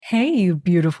Hey, you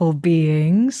beautiful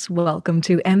beings. Welcome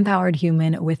to Empowered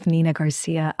Human with Nina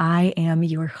Garcia. I am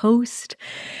your host,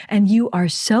 and you are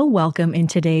so welcome in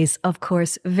today's, of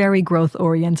course, very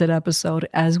growth-oriented episode,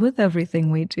 as with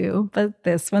everything we do. But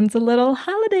this one's a little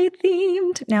holiday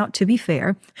themed. Now, to be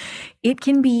fair, it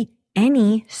can be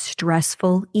any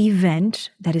stressful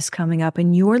event that is coming up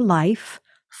in your life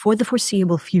for the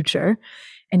foreseeable future,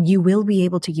 and you will be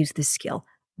able to use this skill.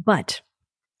 But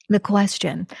the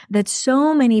question that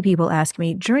so many people ask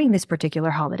me during this particular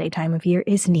holiday time of year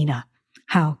is, Nina,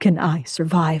 how can I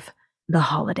survive the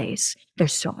holidays?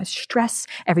 There's so much stress.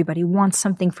 Everybody wants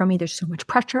something from me. There's so much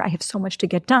pressure. I have so much to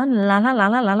get done. La, la, la,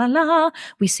 la, la, la, la.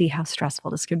 We see how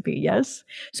stressful this could be, yes?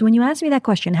 So when you ask me that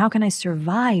question, how can I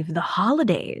survive the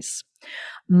holidays?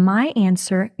 My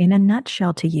answer in a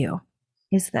nutshell to you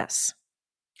is this.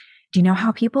 Do you know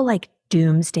how people like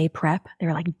doomsday prep? There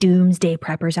are like doomsday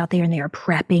preppers out there and they are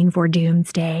prepping for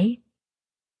doomsday.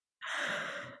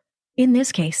 In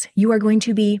this case, you are going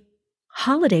to be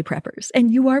holiday preppers and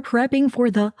you are prepping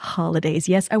for the holidays.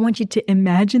 Yes, I want you to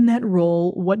imagine that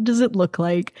role. What does it look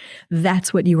like?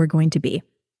 That's what you are going to be.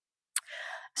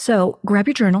 So grab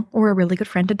your journal or a really good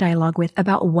friend to dialogue with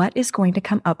about what is going to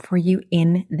come up for you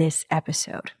in this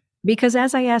episode. Because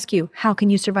as I ask you, how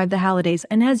can you survive the holidays?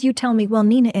 And as you tell me, well,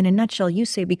 Nina, in a nutshell, you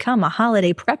say become a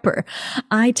holiday prepper.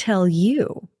 I tell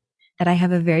you that I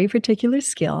have a very particular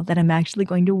skill that I'm actually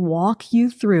going to walk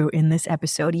you through in this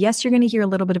episode. Yes, you're going to hear a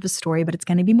little bit of a story, but it's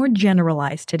going to be more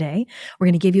generalized today. We're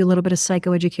going to give you a little bit of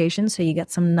psychoeducation so you get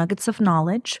some nuggets of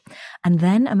knowledge. And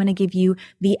then I'm going to give you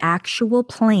the actual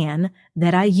plan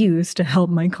that I use to help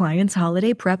my clients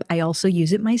holiday prep. I also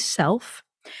use it myself.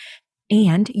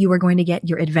 And you are going to get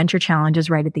your adventure challenges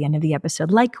right at the end of the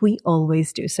episode, like we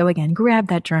always do. So again, grab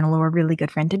that journal or a really good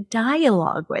friend to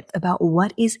dialogue with about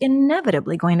what is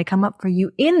inevitably going to come up for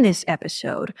you in this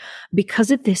episode. Because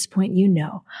at this point, you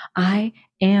know, I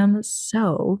am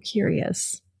so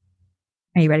curious.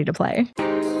 Are you ready to play?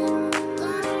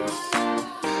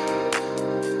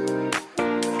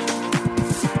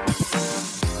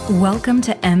 Welcome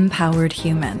to Empowered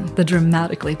Human, the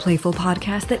dramatically playful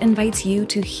podcast that invites you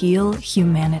to heal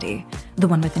humanity, the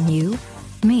one within you,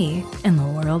 me, and the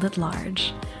world at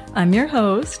large. I'm your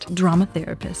host, drama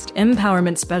therapist,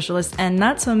 empowerment specialist, and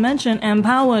not to mention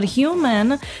empowered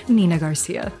human, Nina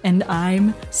Garcia, and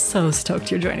I'm so stoked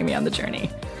you're joining me on the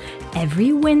journey.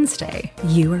 Every Wednesday,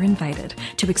 you are invited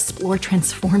to explore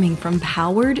transforming from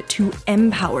powered to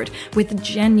empowered with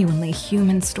genuinely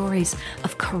human stories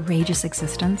of courageous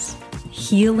existence,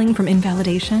 healing from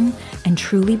invalidation, and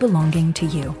truly belonging to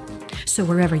you. So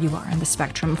wherever you are on the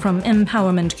spectrum, from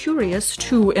empowerment curious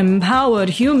to empowered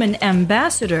human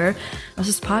ambassador,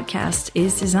 this podcast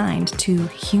is designed to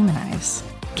humanize.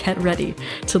 Get ready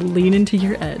to lean into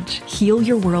your edge, heal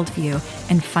your worldview,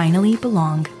 and finally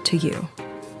belong to you.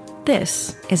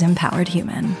 This is Empowered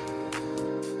Human.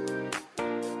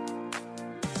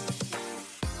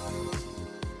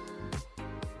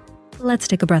 Let's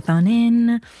take a breath on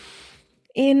in.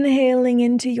 Inhaling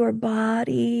into your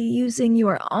body, using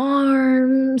your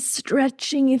arms,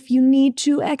 stretching if you need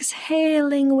to,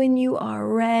 exhaling when you are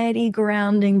ready,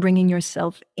 grounding, bringing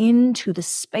yourself into the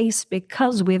space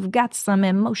because we've got some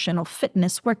emotional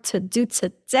fitness work to do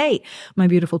today, my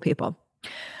beautiful people.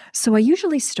 So I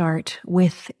usually start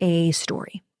with a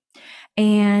story.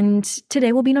 And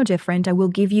today will be no different. I will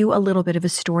give you a little bit of a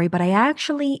story, but I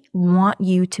actually want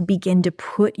you to begin to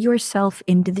put yourself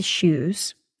into the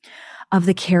shoes of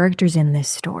the characters in this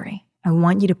story. I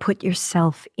want you to put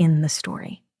yourself in the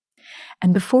story.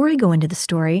 And before I go into the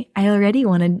story, I already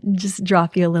want to just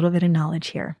drop you a little bit of knowledge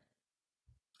here.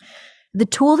 The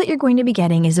tool that you're going to be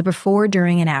getting is a before,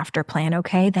 during, and after plan,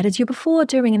 okay? That is your before,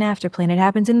 during, and after plan. It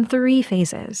happens in 3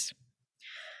 phases.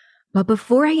 But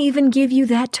before I even give you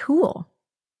that tool,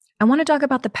 I want to talk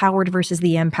about the powered versus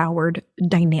the empowered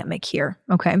dynamic here,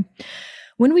 okay?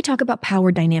 When we talk about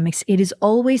power dynamics, it is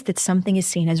always that something is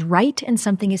seen as right and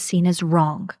something is seen as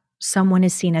wrong. Someone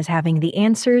is seen as having the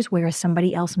answers, whereas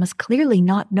somebody else must clearly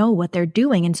not know what they're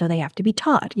doing, and so they have to be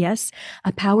taught. Yes,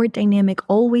 a power dynamic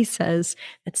always says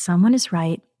that someone is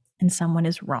right and someone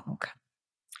is wrong.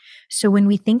 So when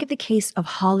we think of the case of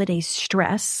holiday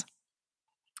stress,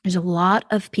 there's a lot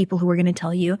of people who are going to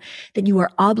tell you that you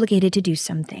are obligated to do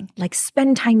something, like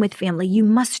spend time with family. You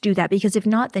must do that because if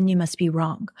not, then you must be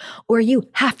wrong. Or you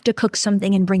have to cook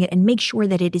something and bring it and make sure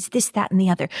that it is this, that, and the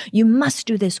other. You must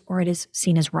do this or it is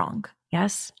seen as wrong.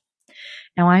 Yes?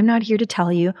 Now, I'm not here to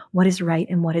tell you what is right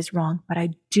and what is wrong, but I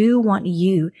do want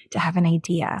you to have an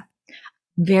idea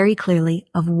very clearly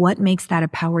of what makes that a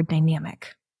power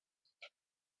dynamic.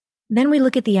 Then we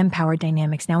look at the empowered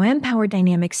dynamics. Now, empowered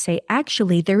dynamics say,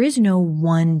 actually, there is no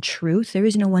one truth. There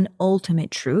is no one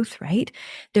ultimate truth, right?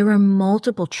 There are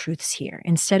multiple truths here.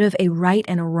 Instead of a right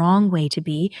and a wrong way to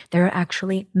be, there are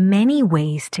actually many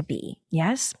ways to be.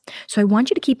 Yes? So I want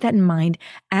you to keep that in mind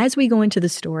as we go into the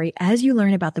story, as you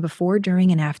learn about the before, during,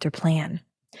 and after plan.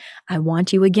 I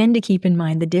want you again to keep in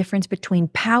mind the difference between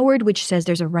powered, which says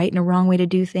there's a right and a wrong way to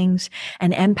do things,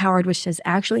 and empowered, which says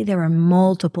actually there are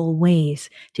multiple ways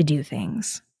to do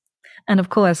things. And of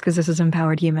course, because this is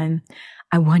Empowered Human,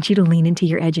 I want you to lean into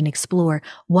your edge and explore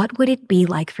what would it be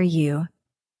like for you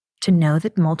to know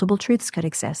that multiple truths could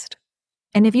exist.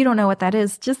 And if you don't know what that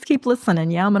is, just keep listening.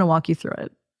 Yeah, I'm going to walk you through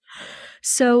it.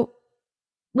 So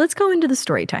let's go into the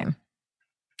story time.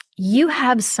 You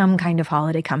have some kind of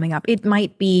holiday coming up. It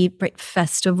might be a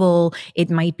festival. It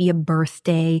might be a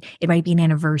birthday. It might be an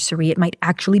anniversary. It might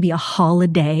actually be a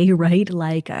holiday, right?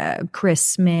 Like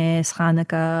Christmas,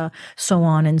 Hanukkah, so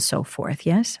on and so forth.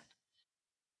 Yes?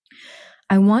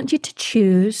 I want you to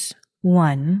choose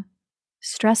one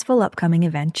stressful upcoming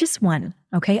event, just one.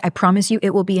 Okay? I promise you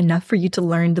it will be enough for you to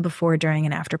learn the before, during,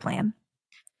 and after plan.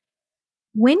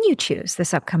 When you choose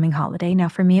this upcoming holiday, now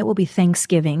for me, it will be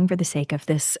Thanksgiving for the sake of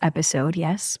this episode,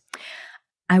 yes.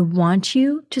 I want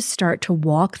you to start to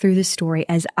walk through the story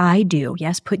as I do.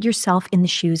 Yes, put yourself in the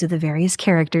shoes of the various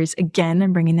characters. Again,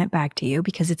 I'm bringing that back to you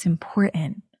because it's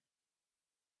important.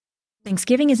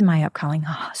 Thanksgiving is my upcoming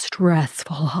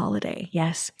stressful holiday.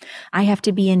 Yes, I have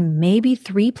to be in maybe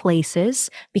 3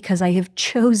 places because I have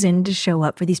chosen to show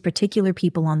up for these particular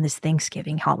people on this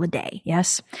Thanksgiving holiday.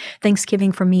 Yes,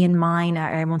 Thanksgiving for me and mine,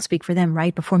 I won't speak for them,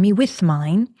 right? But for me with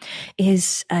mine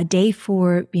is a day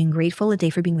for being grateful, a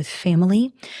day for being with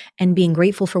family and being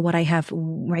grateful for what I have,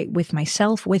 right, with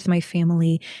myself, with my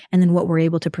family, and then what we're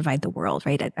able to provide the world,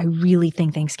 right? I really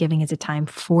think Thanksgiving is a time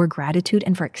for gratitude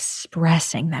and for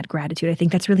expressing that gratitude. I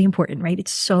think that's really important, right?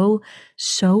 It's so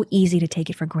easy to take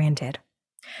it for granted.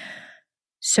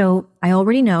 So I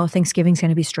already know Thanksgiving's going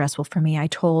to be stressful for me. I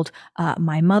told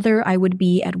my mother I would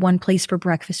be at one place for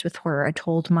breakfast with her. I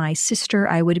told my sister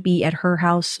I would be at her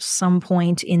house some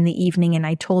point in the evening. And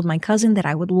I told my cousin that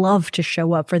I would love to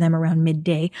show up for them around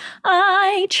midday.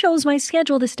 I chose my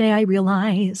schedule this day, I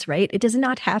realize, right? It does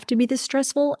not have to be this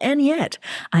stressful. And yet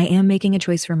I am making a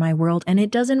choice for my world. And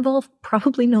it does involve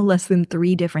probably no less than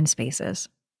 3 different spaces.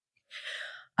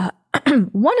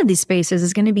 One of these spaces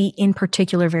is going to be in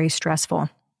particular very stressful.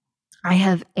 I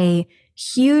have a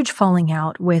huge falling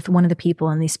out with one of the people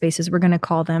in these spaces. We're going to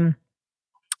call them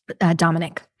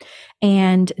Dominic.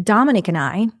 And Dominic and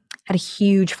I had a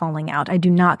huge falling out. I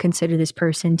do not consider this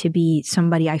person to be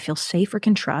somebody I feel safe or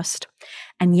can trust.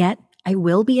 And yet I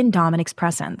will be in Dominic's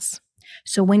presence.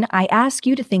 So when I ask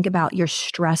you to think about your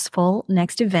stressful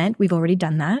next event, we've already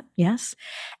done that. Yes.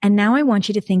 And now I want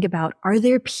you to think about, are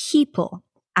there people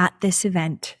at this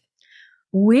event?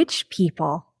 Which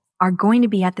people are going to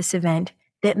be at this event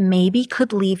that maybe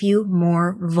could leave you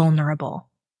more vulnerable?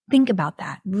 Think about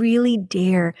that. Really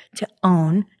dare to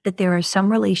own that there are some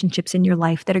relationships in your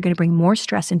life that are going to bring more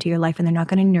stress into your life and they're not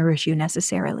going to nourish you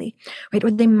necessarily, right?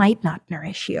 Or they might not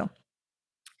nourish you.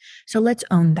 So let's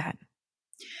own that.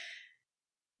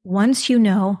 Once you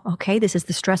know, okay, this is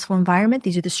the stressful environment,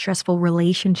 these are the stressful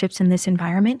relationships in this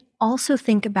environment, also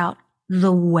think about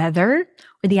the weather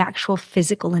or the actual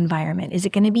physical environment. Is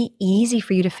it going to be easy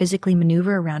for you to physically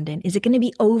maneuver around it? Is it going to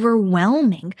be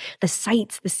overwhelming? The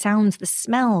sights, the sounds, the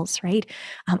smells, right?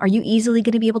 Are you easily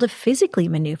going to be able to physically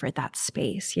maneuver that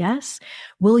space? Yes.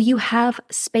 Will you have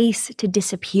space to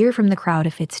disappear from the crowd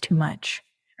if it's too much?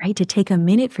 Right? To take a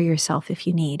minute for yourself if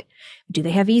you need. Do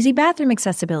they have easy bathroom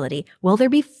accessibility? Will there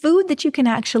be food that you can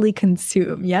actually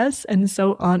consume? Yes. And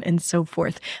so on and so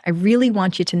forth. I really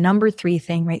want you to number 3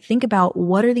 thing, right? Think about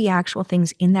what are the actual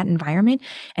things in that environment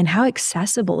and how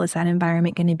accessible is that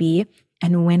environment going to be?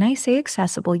 And when I say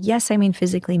accessible, yes, I mean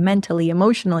physically, mentally,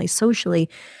 emotionally, socially.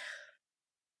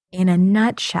 In a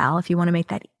nutshell, if you want to make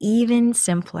that even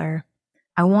simpler,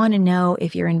 I want to know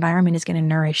if your environment is going to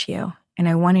nourish you. And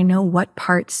I want to know what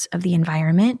parts of the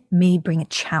environment may bring a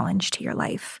challenge to your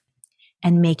life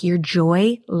and make your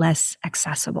joy less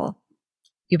accessible.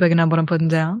 You picking up what I'm putting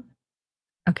down?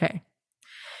 Okay.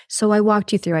 So I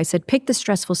walked you through. I said, pick the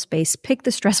stressful space, pick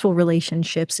the stressful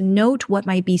relationships, note what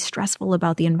might be stressful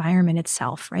about the environment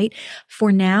itself, right?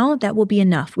 For now, that will be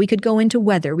enough. We could go into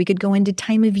weather. We could go into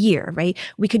time of year, right?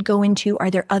 We could go into, are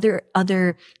there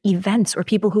other events or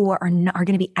people who are going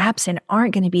to be absent,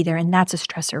 aren't going to be there, and that's a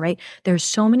stressor, right? There's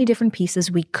so many different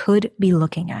pieces we could be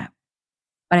looking at.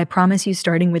 But I promise you,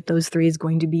 starting with those 3 is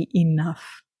going to be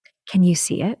enough. Can you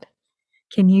see it?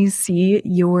 Can you see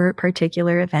your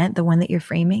particular event, the one that you're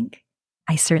framing?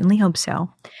 I certainly hope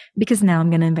so, because now I'm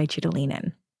going to invite you to lean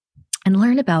in and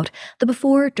learn about the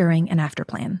before, during, and after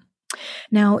plan.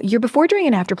 Now, your before, during,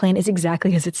 and after plan is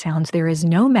exactly as it sounds. There is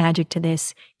no magic to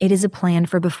this. It is a plan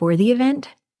for before the event,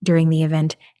 during the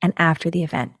event, and after the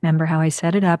event. Remember how I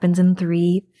set it up in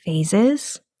 3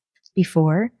 phases?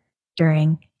 Before,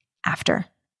 during, after.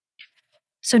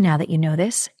 So now that you know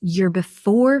this, your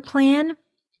before plan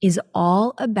is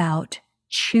all about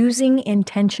choosing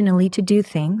intentionally to do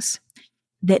things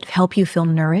that help you feel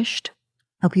nourished,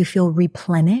 help you feel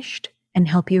replenished, and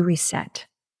help you reset.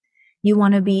 You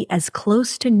want to be as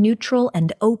close to neutral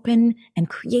and open and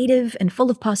creative and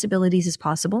full of possibilities as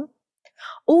possible.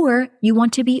 Or you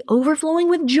want to be overflowing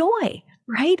with joy,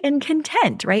 right? And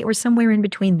content, right? Or somewhere in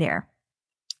between there.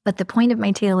 But the point of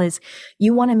my tale is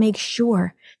you want to make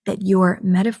sure that your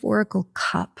metaphorical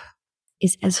cup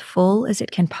is as full as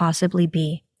it can possibly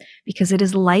be, because it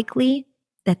is likely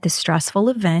that the stressful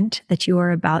event that you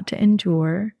are about to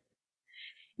endure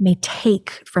may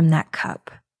take from that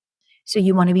cup. So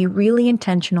you want to be really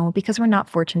intentional, because we're not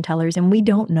fortune tellers and we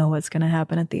don't know what's going to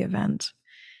happen at the event.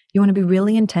 You want to be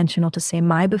really intentional to say,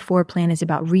 my before plan is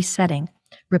about resetting,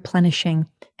 replenishing,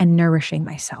 and nourishing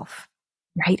myself,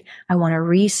 right? I want to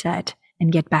reset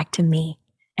and get back to me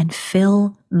and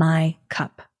fill my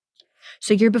cup.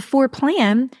 So your before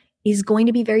plan is going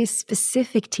to be very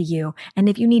specific to you. And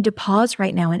if you need to pause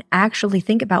right now and actually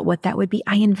think about what that would be,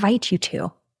 I invite you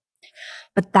to.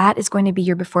 But that is going to be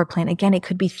your before plan. Again, it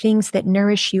could be things that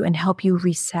nourish you and help you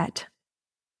reset.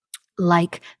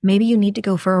 Like maybe you need to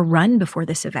go for a run before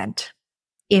this event,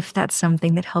 if that's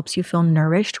something that helps you feel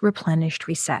nourished, replenished,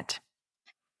 reset.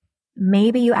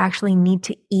 Maybe you actually need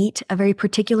to eat a very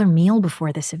particular meal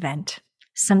before this event,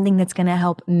 something that's going to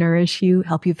help nourish you,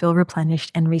 help you feel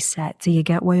replenished and reset. So you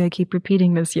get why I keep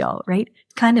repeating this, y'all, right?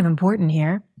 It's kind of important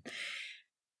here.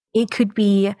 It could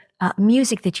be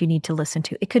music that you need to listen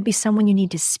to. It could be someone you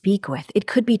need to speak with. It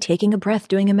could be taking a breath,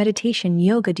 doing a meditation,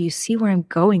 yoga. Do you see where I'm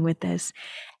going with this?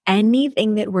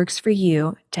 Anything that works for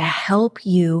you to help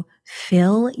you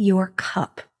fill your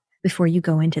cup before you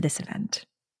go into this event.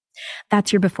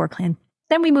 That's your before plan.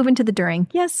 Then we move into the during.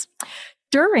 Yes,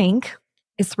 during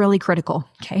is really critical,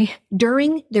 okay?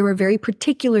 During, there are very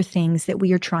particular things that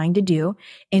we are trying to do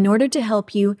in order to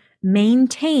help you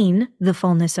maintain the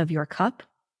fullness of your cup,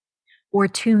 or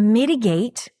to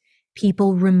mitigate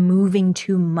people removing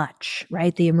too much,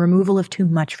 right? The removal of too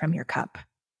much from your cup.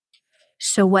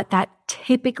 So what that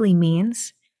typically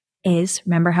means is,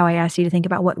 remember how I asked you to think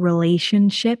about what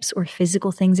relationships or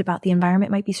physical things about the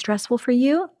environment might be stressful for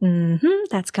you?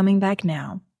 That's coming back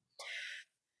now.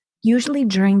 Usually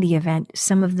during the event,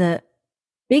 some of the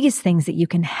biggest things that you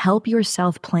can help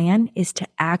yourself plan is to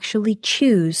actually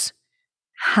choose,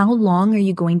 how long are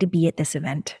you going to be at this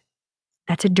event?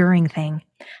 That's a during thing.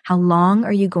 How long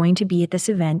are you going to be at this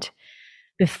event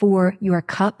before your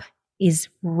cup is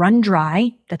run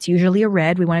dry? That's usually a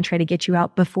red. We want to try to get you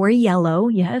out before a yellow.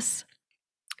 Yes.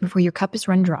 Before your cup is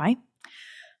run dry.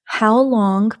 How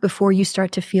long before you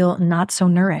start to feel not so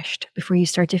nourished, before you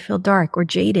start to feel dark or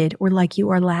jaded or like you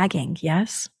are lagging?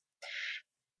 Yes.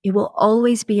 It will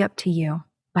always be up to you.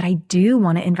 But I do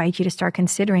want to invite you to start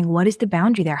considering, what is the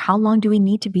boundary there? How long do we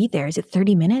need to be there? Is it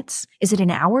 30 minutes? Is it an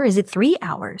hour? Is it 3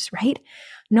 hours, right?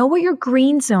 Know what your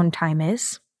green zone time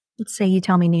is. Let's say you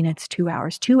tell me, Nina, it's 2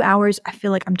 hours. 2 hours, I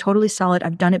feel like I'm totally solid.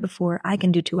 I've done it before. I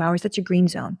can do 2 hours. That's your green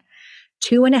zone.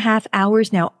 2.5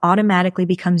 hours now automatically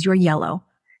becomes your yellow.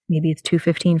 Maybe it's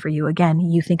 2:15 for you. Again,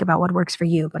 you think about what works for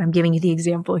you, but I'm giving you the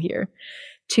example here.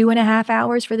 2.5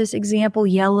 hours for this example,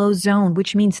 yellow zone,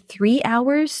 which means 3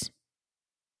 hours,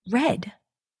 red.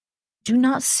 Do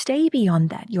not stay beyond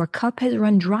that. Your cup has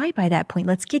run dry by that point.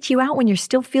 Let's get you out when you're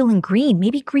still feeling green,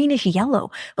 maybe greenish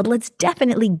yellow, but let's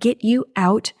definitely get you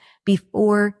out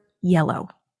before yellow.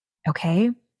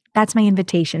 Okay? That's my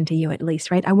invitation to you, at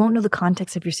least, right? I won't know the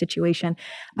context of your situation,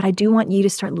 but I do want you to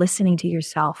start listening to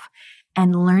yourself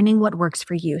and learning what works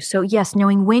for you. So yes,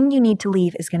 knowing when you need to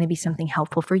leave is going to be something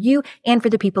helpful for you and for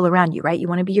the people around you, right? You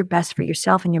want to be your best for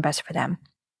yourself and your best for them.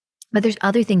 But there's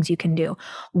other things you can do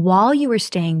while you are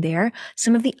staying there.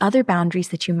 Some of the other boundaries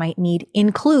that you might need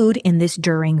include in this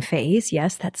during phase.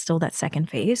 Yes, that's still that second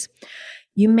phase.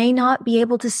 You may not be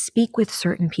able to speak with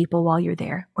certain people while you're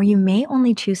there, or you may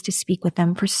only choose to speak with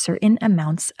them for certain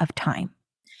amounts of time.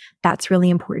 That's really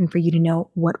important for you to know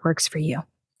what works for you.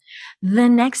 The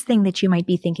next thing that you might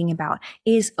be thinking about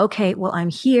is, okay, well, I'm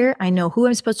here. I know who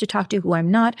I'm supposed to talk to, who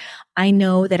I'm not. I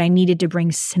know that I needed to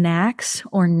bring snacks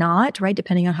or not, right?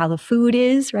 Depending on how the food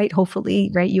is, right?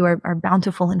 Hopefully, right, you are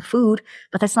bountiful in food,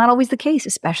 but that's not always the case,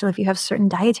 especially if you have certain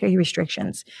dietary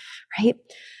restrictions, right?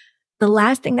 The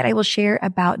last thing that I will share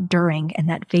about during and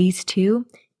that phase 2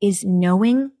 is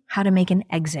knowing how to make an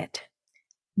exit.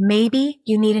 Maybe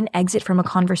you need an exit from a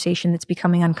conversation that's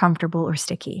becoming uncomfortable or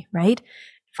sticky, right?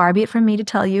 Far be it from me to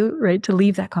tell you, right, to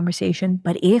leave that conversation.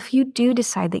 But if you do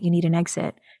decide that you need an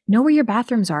exit, know where your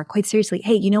bathrooms are. Quite seriously.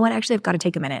 Hey, you know what? Actually, I've got to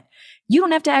take a minute. You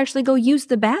don't have to actually go use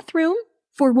the bathroom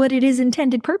for what it is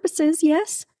intended purposes.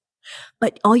 Yes.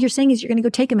 But all you're saying is you're going to go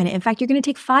take a minute. In fact, you're going to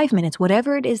take 5 minutes,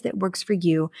 whatever it is that works for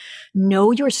you.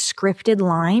 Know your scripted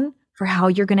line for how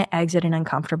you're going to exit an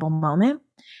uncomfortable moment.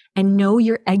 And know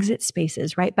your exit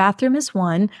spaces, right? Bathroom is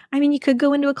one. I mean, you could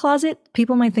go into a closet.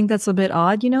 People might think that's a bit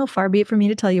odd, far be it for me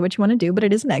to tell you what you want to do, but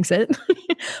it is an exit.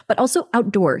 But also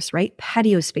outdoors, right?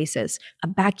 Patio spaces, a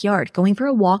backyard, going for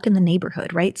a walk in the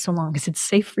neighborhood, right? So long as it's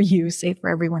safe for you, safe for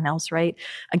everyone else, right?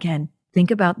 Again,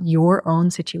 think about your own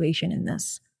situation in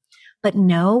this. But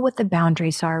know what the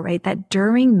boundaries are, right? That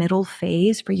during middle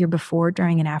phase for your before,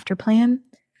 during, and after plan,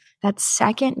 that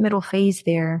second middle phase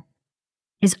there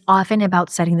is often about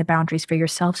setting the boundaries for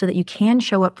yourself so that you can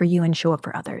show up for you and show up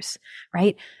for others,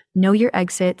 right? Know your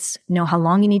exits, know how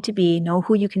long you need to be, know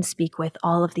who you can speak with,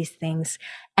 all of these things.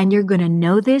 And you're going to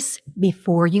know this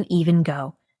before you even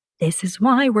go. This is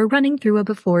why we're running through a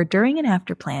before, during, and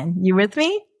after plan. You with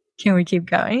me? Can we keep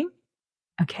going?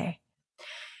 Okay.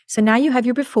 So now you have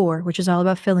your before, which is all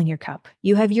about filling your cup.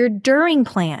 You have your during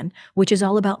plan, which is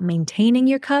all about maintaining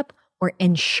your cup or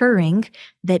ensuring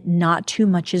that not too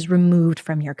much is removed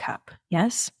from your cup.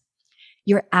 Yes?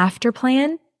 Your after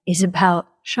plan is about,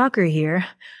 shocker here,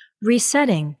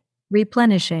 resetting,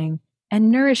 replenishing,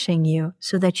 and nourishing you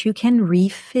so that you can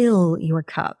refill your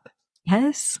cup.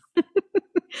 Yes?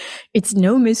 It's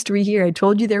no mystery here. I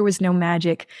told you there was no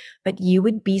magic, but you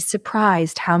would be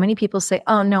surprised how many people say,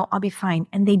 oh no, I'll be fine.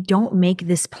 And they don't make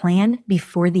this plan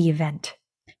before the event.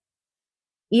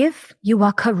 If you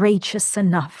are courageous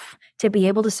enough to be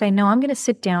able to say, no, I'm going to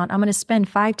sit down. I'm going to spend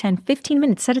 5, 10, 15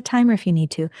 minutes, set a timer if you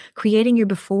need to, creating your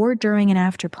before, during, and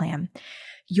after plan.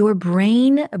 Your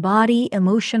brain, body,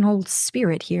 emotional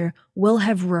spirit here will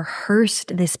have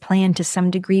rehearsed this plan to some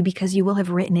degree because you will have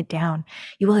written it down.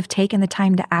 You will have taken the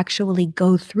time to actually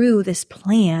go through this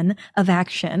plan of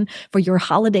action for your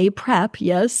holiday prep,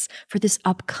 yes, for this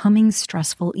upcoming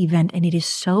stressful event. And it is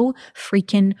so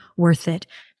freaking worth it.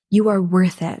 You are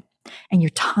worth it. And your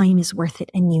time is worth it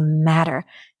and you matter.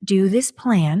 Do this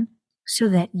plan so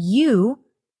that you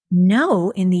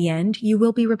know in the end you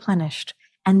will be replenished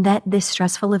and that this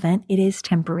stressful event, it is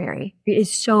temporary. It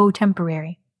is so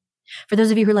temporary. For those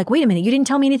of you who are like, wait a minute, you didn't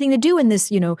tell me anything to do in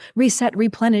this, reset,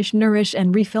 replenish, nourish,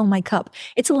 and refill my cup.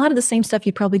 It's a lot of the same stuff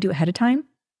you'd probably do ahead of time.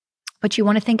 But you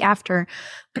want to think after,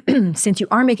 since you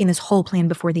are making this whole plan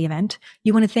before the event,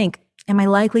 you want to think, am I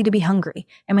likely to be hungry?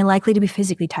 Am I likely to be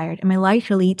physically tired? Am I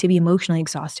likely to be emotionally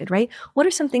exhausted, right? What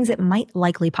are some things that might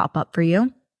likely pop up for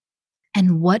you?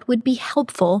 And what would be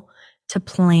helpful to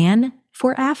plan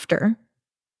for after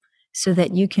so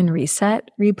that you can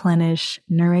reset, replenish,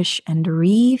 nourish, and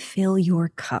refill your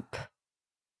cup?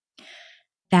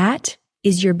 That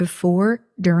is your before,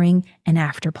 during, and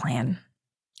after plan.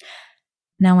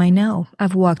 Now I know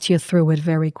I've walked you through it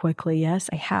very quickly. Yes,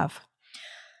 I have.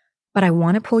 But I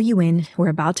want to pull you in. We're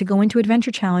about to go into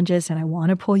adventure challenges and I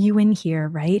want to pull you in here,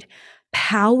 right?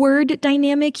 Powered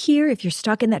dynamic here, if you're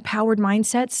stuck in that powered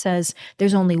mindset, says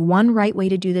there's only one right way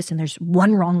to do this and there's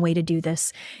one wrong way to do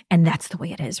this. And that's the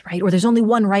way it is, right? Or there's only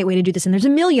one right way to do this and there's a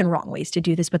million wrong ways to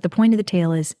do this. But the point of the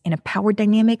tale is in a powered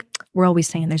dynamic, we're always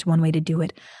saying there's one way to do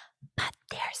it, but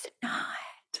there's not.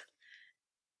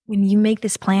 When you make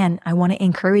this plan, I want to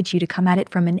encourage you to come at it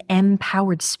from an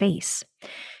empowered space.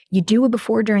 You do a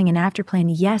before, during, and after plan,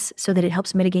 yes, so that it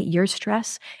helps mitigate your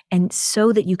stress and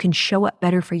so that you can show up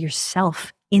better for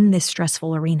yourself in this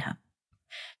stressful arena.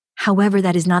 However,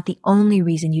 that is not the only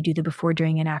reason you do the before,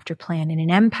 during, and after plan. In an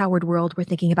empowered world, we're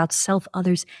thinking about self,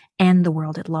 others, and the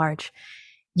world at large.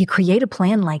 You create a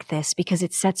plan like this because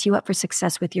it sets you up for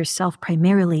success with yourself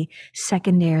primarily.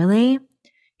 Secondarily,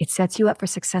 it sets you up for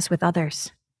success with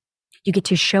others. You get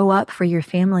to show up for your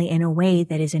family in a way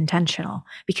that is intentional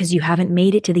because you haven't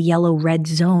made it to the yellow-red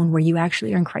zone where you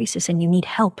actually are in crisis and you need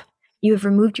help. You have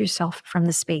removed yourself from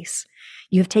the space.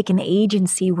 You have taken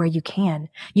agency where you can.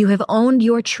 You have owned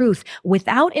your truth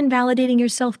without invalidating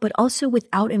yourself, but also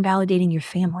without invalidating your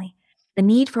family. The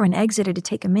need for an exit or to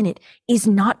take a minute is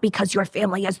not because your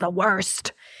family is the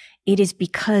worst. It is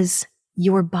because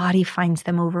your body finds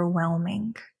them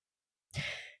overwhelming.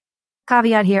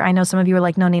 Caveat here, I know some of you are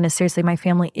like, no, Nina, seriously, my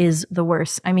family is the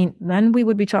worst. I mean, then we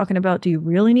would be talking about, do you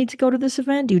really need to go to this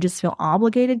event? Do you just feel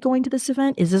obligated going to this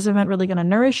event? Is this event really going to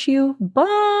nourish you?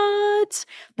 But habits.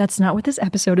 That's not what this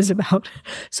episode is about.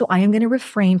 So I am going to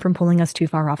refrain from pulling us too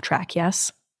far off track.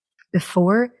 Yes.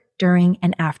 Before, during,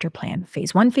 and after plan.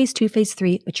 Phase 1, phase 2, phase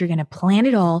 3, but you're going to plan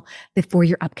it all before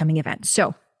your upcoming event.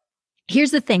 So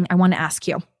here's the thing I want to ask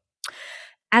you.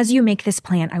 As you make this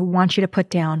plan, I want you to put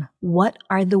down, what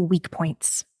are the weak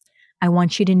points? I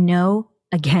want you to know,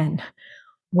 again,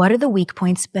 what are the weak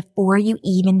points before you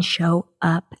even show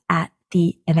up at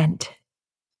the event?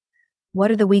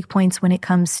 What are the weak points when it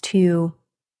comes to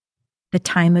the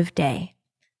time of day,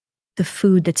 the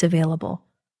food that's available,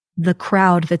 the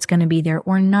crowd that's going to be there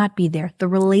or not be there, the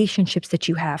relationships that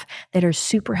you have that are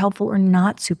super helpful or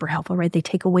not super helpful, right? They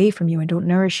take away from you and don't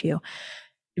nourish you.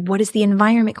 What is the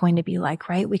environment going to be like,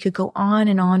 right? We could go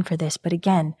on for this, but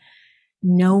again,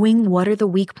 knowing what are the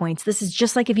weak points. This is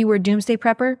just like if you were a doomsday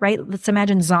prepper, right? Let's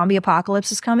imagine zombie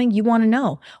apocalypse is coming. You want to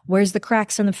know, where's the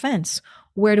cracks in the fence?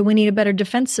 Where do we need a better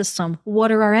defense system?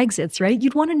 What are our exits, right?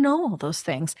 You'd want to know all those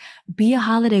things. Be a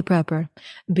holiday prepper.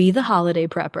 Be the holiday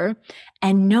prepper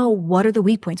and know what are the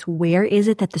weak points. Where is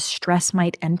it that the stress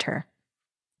might enter?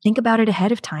 Think about it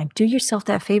ahead of time. Do yourself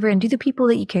that favor and do the people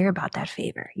that you care about that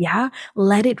favor. Yeah?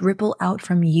 Let it ripple out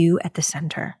from you at the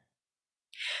center.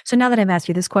 So now that I've asked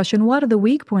you this question, what are the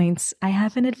weak points? I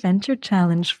have an adventure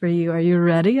challenge for you. Are you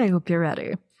ready? I hope you're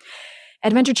ready.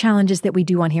 Adventure challenges that we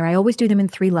do on here, I always do them in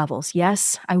 3 levels.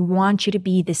 Yes, I want you to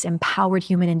be this empowered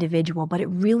human individual, but it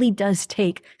really does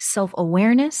take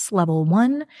self-awareness, level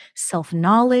 1,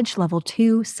 self-knowledge, level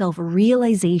 2,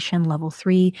 self-realization, level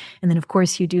 3. And then, of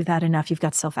course, you do that enough, you've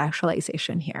got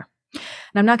self-actualization here. And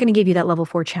I'm not going to give you that level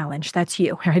 4 challenge. That's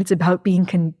you, right? It's about being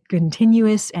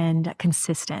continuous and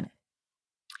consistent.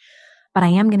 But I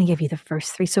am going to give you the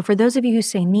first 3. So for those of you who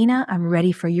say, Nina, I'm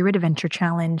ready for your adventure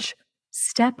challenge.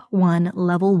 Step 1,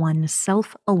 level 1,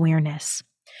 self-awareness.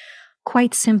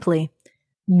 Quite simply,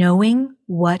 knowing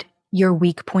what your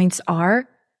weak points are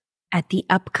at the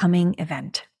upcoming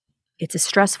event. It's a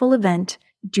stressful event.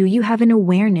 Do you have an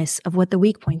awareness of what the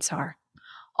weak points are?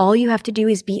 All you have to do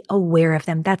is be aware of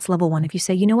them. That's level 1. If you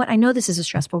say, you know what, I know this is a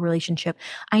stressful relationship.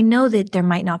 I know that there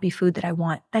might not be food that I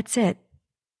want. That's it.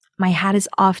 My hat is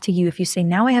off to you if you say,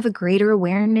 now I have a greater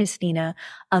awareness, Nina,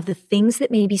 of the things that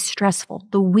may be stressful,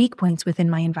 the weak points within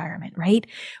my environment, right?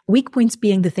 Weak points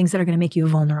being the things that are going to make you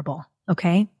vulnerable,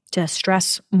 okay? To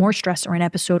stress, more stress or an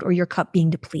episode or your cup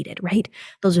being depleted, right?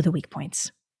 Those are the weak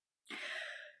points.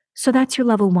 So that's your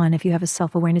level 1 if you have a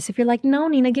self-awareness. If you're like, no,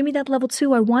 Nina, give me that level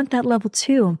 2. I want that level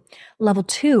 2. Level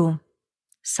 2,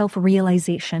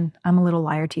 self-realization. I'm a little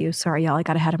liar to you. Sorry, y'all. I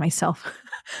got ahead of myself.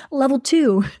 Level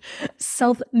 2,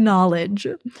 self-knowledge.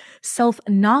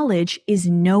 Self-knowledge is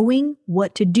knowing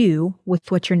what to do with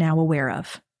what you're now aware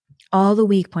of. All the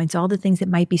weak points, all the things that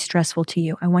might be stressful to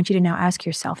you. I want you to now ask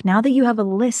yourself, now that you have a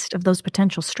list of those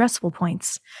potential stressful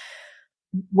points,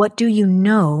 what do you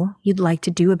know you'd like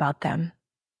to do about them?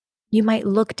 You might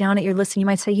look down at your list and you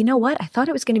might say, you know what? I thought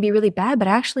it was going to be really bad, but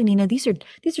actually, Nina, these are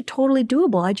totally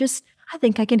doable. I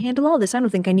think I can handle all this. I don't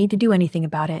think I need to do anything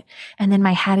about it. And then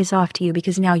my hat is off to you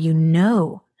because now you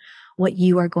know what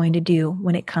you are going to do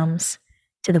when it comes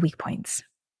to the weak points.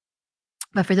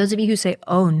 But for those of you who say,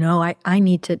 oh no, I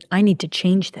need to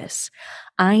change this.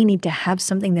 I need to have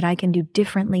something that I can do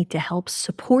differently to help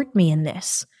support me in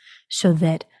this so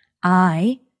that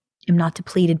I am not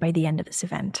depleted by the end of this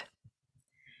event.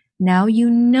 Now you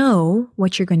know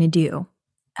what you're going to do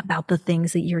about the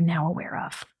things that you're now aware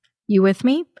of. You with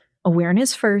me?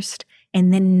 Awareness first,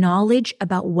 and then knowledge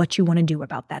about what you want to do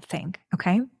about that thing,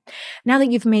 okay? Now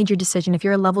that you've made your decision, if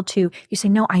you're a level 2, you say,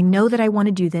 no, I know that I want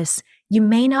to do this. You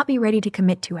may not be ready to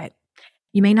commit to it.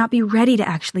 You may not be ready to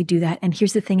actually do that. And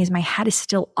here's the thing is my hat is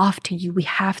still off to you. We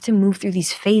have to move through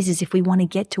these phases if we want to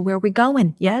get to where we're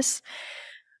going, yes?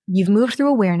 You've moved through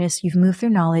awareness. You've moved through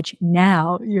knowledge.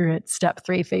 Now you're at step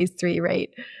 3, phase 3, right?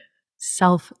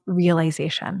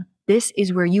 Self-realization. This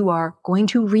is where you are going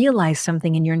to realize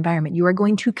something in your environment. You are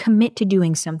going to commit to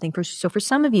doing something. So for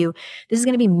some of you, this is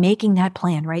going to be making that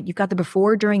plan, right? You've got the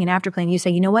before, during, and after plan. You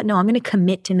say, you know what? No, I'm going to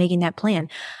commit to making that plan.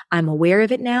 I'm aware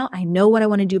of it now. I know what I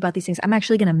want to do about these things. I'm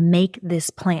actually going to make this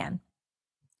plan.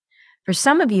 For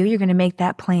some of you, you're going to make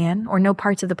that plan or no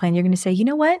parts of the plan. You're going to say, you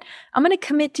know what? I'm going to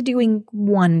commit to doing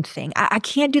one thing. I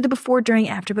can't do the before, during,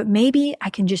 after, but maybe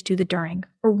I can just do the during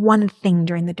or one thing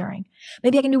during the during.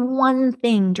 Maybe I can do one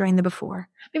thing during the before.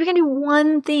 Maybe I can do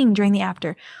one thing during the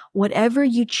after. Whatever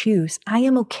you choose, I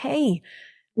am okay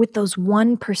with those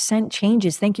 1%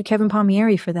 changes. Thank you, Kevin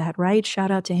Palmieri, for that, right?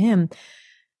 Shout out to him.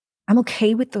 I'm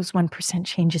okay with those 1%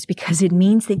 changes because it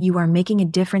means that you are making a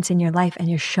difference in your life and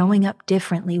you're showing up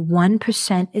differently.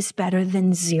 1% is better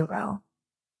than 0.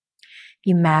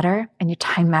 You matter and your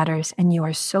time matters and you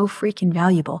are so freaking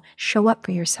valuable. Show up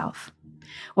for yourself.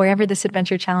 Wherever this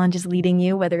adventure challenge is leading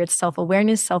you, whether it's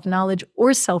self-awareness, self-knowledge,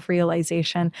 or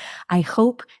self-realization, I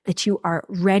hope that you are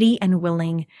ready and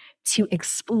willing to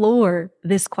explore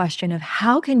this question of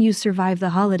how can you survive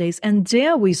the holidays? And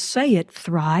dare we say it,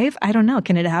 thrive? I don't know.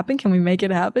 Can it happen? Can we make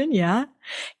it happen? Yeah.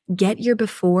 Get your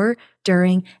before,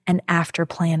 during, and after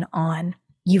plan on.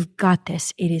 You've got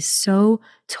this. It is so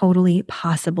totally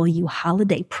possible. You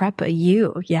holiday prepper,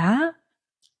 you. Yeah.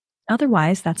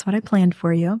 Otherwise, that's what I planned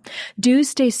for you. Do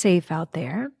stay safe out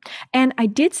there. And I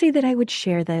did say that I would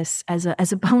share this as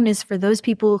a bonus for those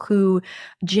people who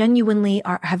genuinely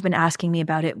have been asking me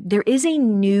about it. There is a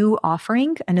new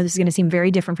offering. I know this is going to seem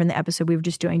very different from the episode we were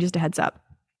just doing, just a heads up.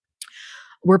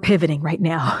 We're pivoting right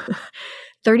now.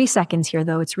 30 seconds here,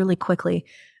 though. It's really quickly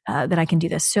that I can do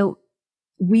this. So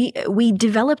we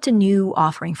developed a new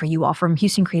offering for you all from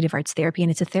Houston Creative Arts Therapy,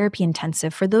 and it's a therapy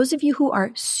intensive. For those of you who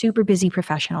are super busy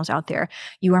professionals out there,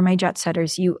 you are my jet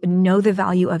setters, you know the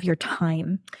value of your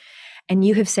time. And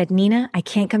you have said, Nina, I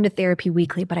can't come to therapy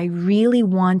weekly, but I really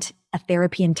want a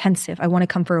therapy intensive. I want to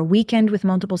come for a weekend with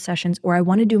multiple sessions, or I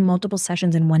want to do multiple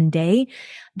sessions in one day.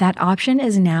 That option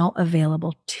is now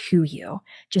available to you.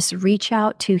 Just reach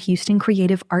out to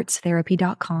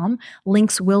HoustonCreativeArtsTherapy.com.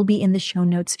 Links will be in the show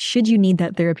notes. Should you need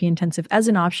that therapy intensive as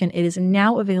an option, it is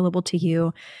now available to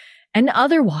you. And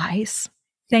otherwise,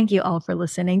 thank you all for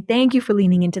listening. Thank you for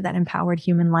leaning into that empowered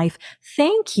human life.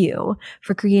 Thank you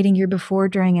for creating your before,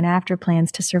 during, and after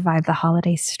plans to survive the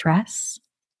holiday stress.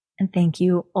 And thank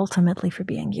you ultimately for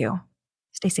being you.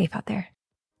 Stay safe out there.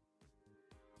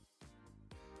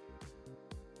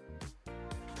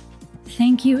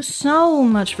 Thank you so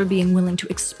much for being willing to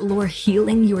explore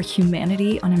healing your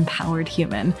humanity on Empowered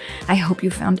Human. I hope you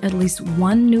found at least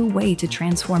one new way to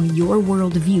transform your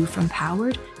worldview from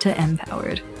powered to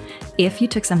empowered. If you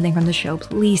took something from the show,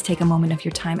 please take a moment of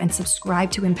your time and subscribe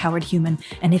to Empowered Human.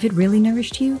 And if it really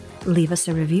nourished you, leave us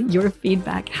a review. Your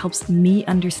feedback helps me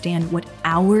understand what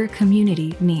our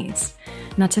community needs.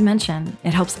 Not to mention,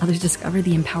 it helps others discover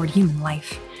the empowered human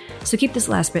life. So keep this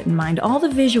last bit in mind. All the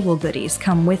visual goodies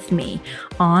come with me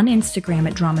on Instagram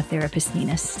at Drama Therapist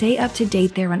Nina. Stay up to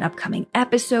date there on upcoming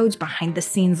episodes, behind the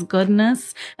scenes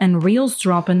goodness, and reels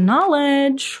dropping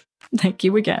knowledge. Thank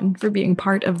you again for being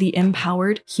part of the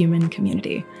empowered human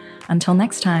community. Until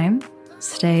next time,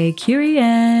 stay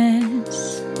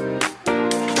curious.